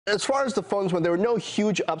As far as the phones went, there were no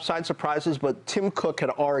huge upside surprises, but Tim Cook had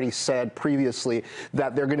already said previously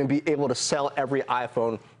that they're going to be able to sell every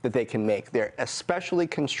iPhone that they can make. They're especially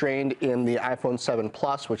constrained in the iPhone 7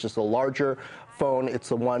 Plus, which is the larger phone. It's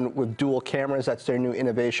the one with dual cameras. That's their new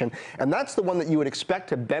innovation. And that's the one that you would expect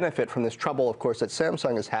to benefit from this trouble, of course, that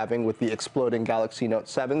Samsung is having with the exploding Galaxy Note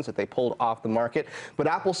 7s that they pulled off the market. But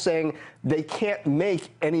Apple's saying they can't make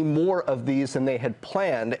any more of these than they had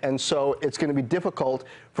planned. And so it's going to be difficult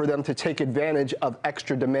for them to take advantage of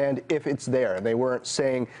extra demand if it's there. They weren't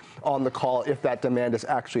saying on the call if that demand is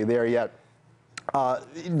actually there yet.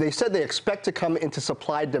 They said they expect to come into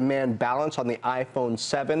supply-demand balance on the iPhone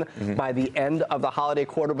 7 by the end of the holiday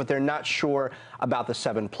quarter, but they're not sure about the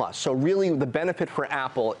 7 Plus. So really, the benefit for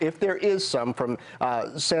Apple, if there is some from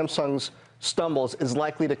Samsung's stumbles, is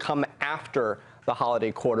likely to come after the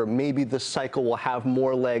holiday quarter. Maybe this cycle will have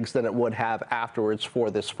more legs than it would have afterwards for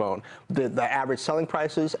this phone. The average selling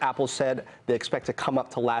prices, Apple said they expect to come up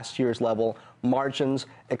to last year's level. Margins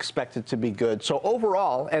expected to be good. So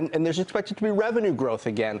overall, and there's expected to be revenue growth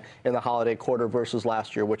again in the holiday quarter versus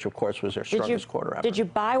last year, which of course was their strongest quarter ever. Did you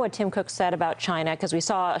buy what Tim Cook said about China? Because we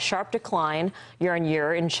saw a sharp decline year on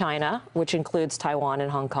year in China, which includes Taiwan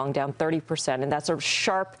and Hong Kong, down 30%. And that's a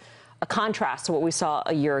sharp contrast to what we saw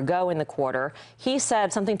a year ago in the quarter. He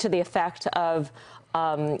said something to the effect of,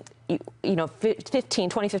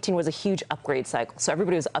 2015 was a huge upgrade cycle. So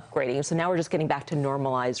everybody was upgrading. So now we're just getting back to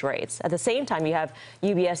normalized rates. At the same time, you have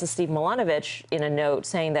UBS's Steve Milanovic in a note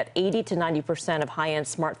saying that 80 to 90% of high-end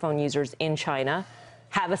smartphone users in China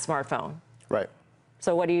have a smartphone. Right.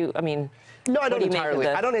 So what do you, No, I don't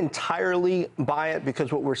entirely buy it,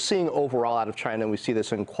 because what we're seeing overall out of China, and we see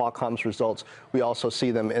this in Qualcomm's results, we also see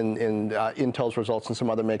them in Intel's results and some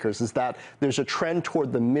other makers, is that there's a trend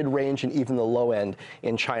toward the mid-range and even the low end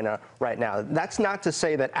in China right now. That's not to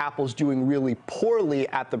say that Apple's doing really poorly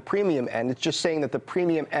at the premium end. It's just saying that the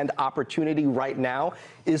premium end opportunity right now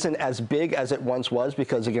isn't as big as it once was,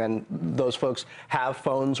 because again, those folks have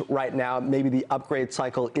phones right now. Maybe the upgrade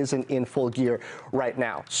cycle isn't in full gear right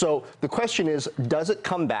now. So the question is, does it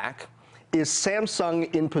come back? Is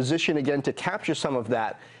Samsung in position again to capture some of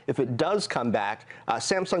that? If it does come back,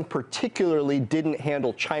 Samsung particularly didn't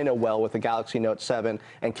handle China well with the Galaxy Note 7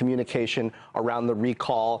 and communication around the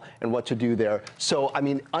recall and what to do there. So,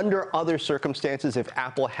 under other circumstances, if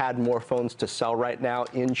Apple had more phones to sell right now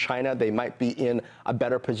in China, they might be in a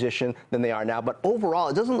better position than they are now. But overall,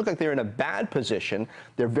 it doesn't look like they're in a bad position.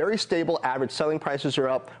 They're very stable. Average selling prices are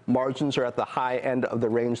up. Margins are at the high end of the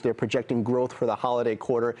range. They're projecting growth for the holiday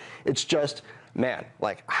quarter. It's just, man,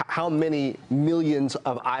 like, how many millions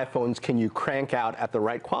of iPhones can you crank out at the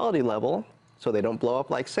right quality level so they don't blow up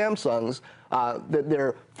like Samsung's?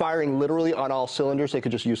 They're firing literally on all cylinders. They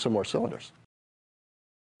could just use some more cylinders.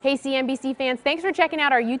 Hey CNBC fans, thanks for checking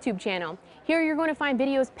out our YouTube channel. Here you're going to find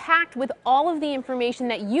videos packed with all of the information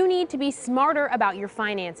that you need to be smarter about your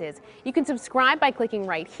finances. You can subscribe by clicking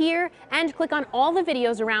right here, and click on all the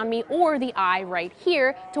videos around me or the I right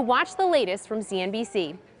here to watch the latest from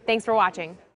CNBC. Thanks for watching.